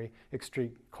in a very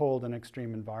extreme, cold and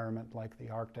extreme environment like the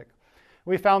Arctic.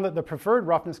 We found that the preferred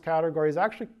roughness categories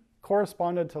actually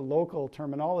corresponded to local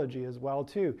terminology as well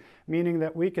too, meaning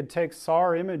that we could take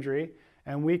SAR imagery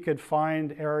and we could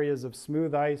find areas of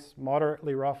smooth ice,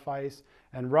 moderately rough ice,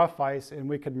 and rough ice, and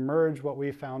we could merge what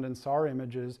we found in SAR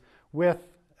images with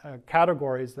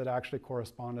categories that actually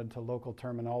corresponded to local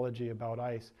terminology about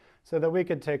ice, so that we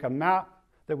could take a map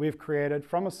that we've created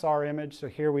from a SAR image. So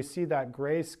here we see that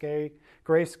grayscale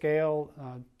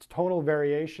tonal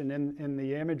variation in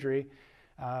the imagery.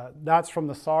 That's from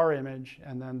the SAR image,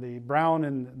 and then the brown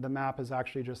in the map is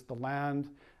actually just the land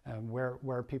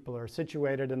where people are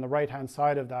situated. In the right-hand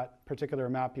side of that particular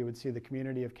map, you would see the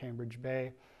community of Cambridge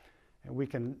Bay. And we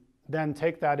can then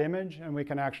take that image and we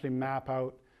can actually map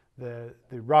out the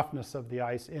roughness of the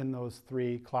ice in those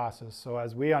 3 classes. So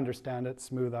as we understand it,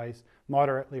 smooth ice,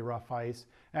 moderately rough ice,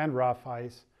 and rough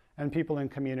ice. And people in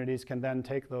communities can then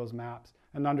take those maps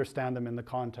and understand them in the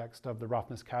context of the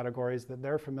roughness categories that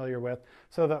they're familiar with,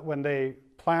 so that when they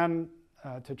plan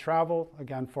to travel,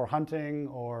 again, for hunting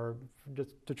or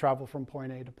just to travel from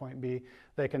point A to point B,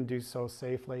 they can do so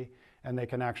safely, and they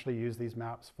can actually use these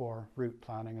maps for route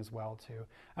planning as well too.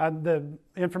 The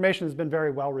information has been very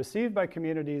well received by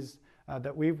communities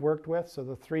that we've worked with. So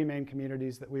the 3 main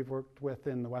communities that we've worked with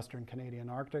in the Western Canadian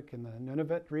Arctic in the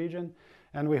Nunavut region,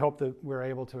 and we hope that we're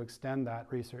able to extend that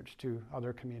research to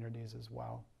other communities as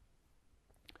well.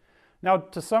 Now,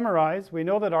 to summarize, we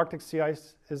know that Arctic sea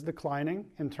ice is declining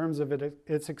in terms of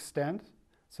its extent,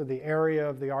 so the area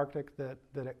of the Arctic that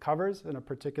it covers in a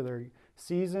particular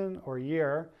season or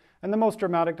year. And the most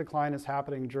dramatic decline is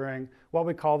happening during what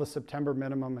we call the September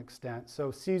minimum extent. So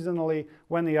seasonally,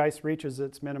 when the ice reaches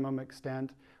its minimum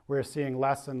extent, we're seeing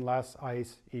less and less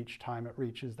ice each time it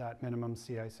reaches that minimum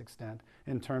sea ice extent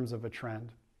in terms of a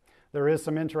trend. There is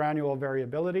some interannual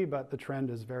variability, but the trend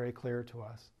is very clear to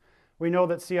us. We know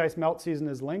that sea ice melt season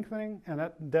is lengthening and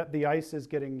that the ice is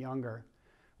getting younger.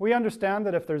 We understand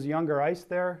that if there's younger ice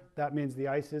there, that means the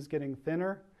ice is getting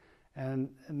thinner, and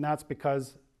that's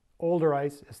because older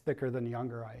ice is thicker than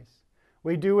younger ice.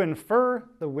 We do infer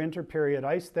the winter period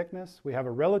ice thickness. We have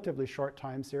a relatively short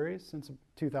time series since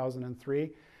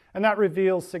 2003, and that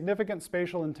reveals significant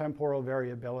spatial and temporal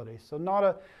variability. So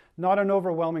not an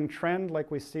overwhelming trend like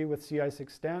we see with sea ice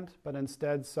extent, but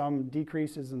instead some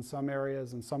decreases in some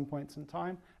areas and some points in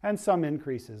time, and some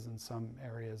increases in some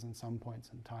areas and some points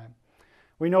in time.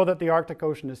 We know that the Arctic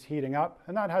Ocean is heating up,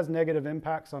 and that has negative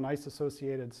impacts on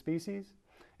ice-associated species.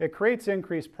 It creates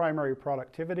increased primary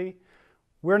productivity.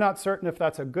 We're not certain if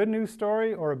that's a good news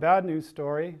story or a bad news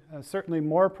story. Certainly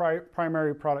more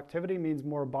primary productivity means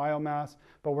more biomass,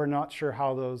 but we're not sure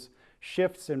how those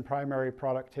shifts in primary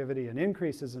productivity and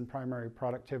increases in primary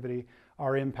productivity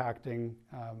are impacting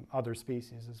other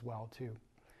species as well too.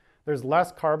 There's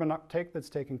less carbon uptake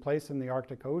that's taking place in the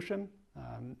Arctic Ocean,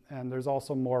 and there's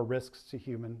also more risks to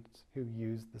humans who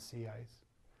use the sea ice.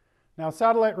 Now,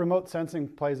 satellite remote sensing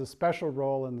plays a special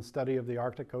role in the study of the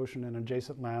Arctic Ocean and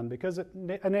adjacent land because it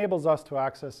enables us to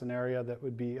access an area that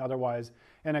would be otherwise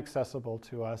inaccessible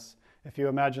to us. If you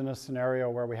imagine a scenario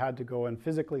where we had to go and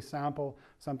physically sample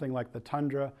something like the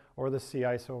tundra or the sea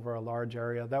ice over a large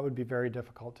area, that would be very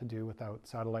difficult to do without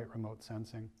satellite remote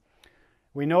sensing.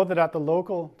 We know that at the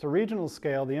local to regional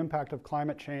scale, the impact of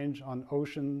climate change on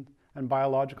ocean and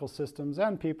biological systems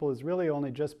and people is really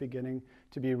only just beginning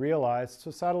to be realized.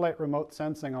 So satellite remote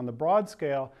sensing on the broad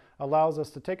scale allows us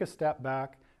to take a step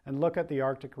back and look at the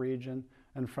Arctic region,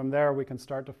 and from there we can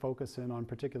start to focus in on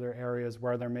particular areas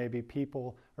where there may be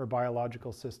people or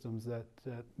biological systems that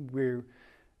we're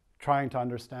trying to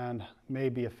understand may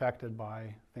be affected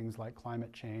by things like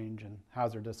climate change and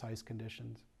hazardous ice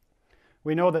conditions.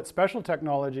 We know that special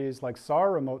technologies like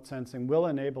SAR remote sensing will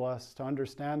enable us to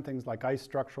understand things like ice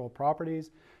structural properties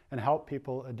and help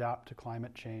people adapt to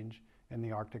climate change in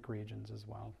the Arctic regions as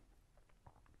well.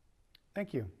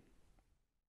 Thank you.